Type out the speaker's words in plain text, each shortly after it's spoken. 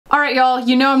Alright y'all,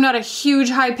 you know I'm not a huge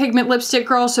high pigment lipstick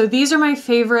girl, so these are my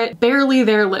favorite barely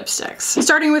there lipsticks.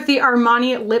 Starting with the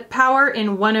Armani Lip Power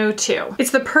in 102.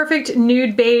 It's the perfect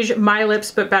nude beige My Lips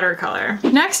but better color.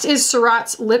 Next is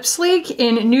Surratt's Lip Sleek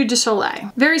in Nude de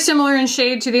Soleil. Very similar in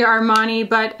shade to the Armani,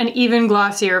 but an even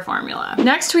glossier formula.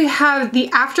 Next we have the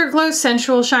Afterglow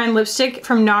Sensual Shine lipstick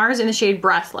from NARS in the shade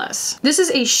Breathless. This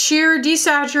is a sheer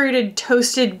desaturated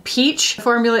toasted peach. The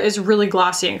formula is really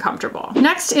glossy and comfortable.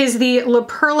 Next is the La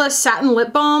Perla Satin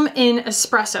Lip Balm in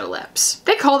Espresso Lips.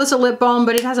 They call this a lip balm,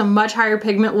 but it has a much higher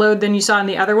pigment load than you saw in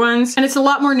the other ones, and it's a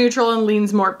lot more neutral and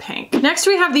leans more pink. Next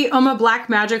we have the Oma Black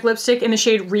Magic lipstick in the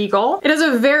shade Regal. It has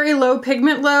a very low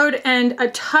pigment load and a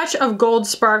touch of gold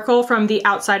sparkle from the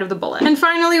outside of the bullet. And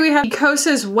finally we have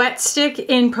Kosa's Wet Stick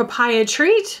in Papaya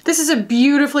Treat. This is a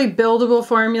beautifully buildable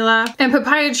formula, and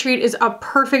Papaya Treat is a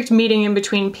perfect meeting in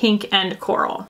between pink and coral.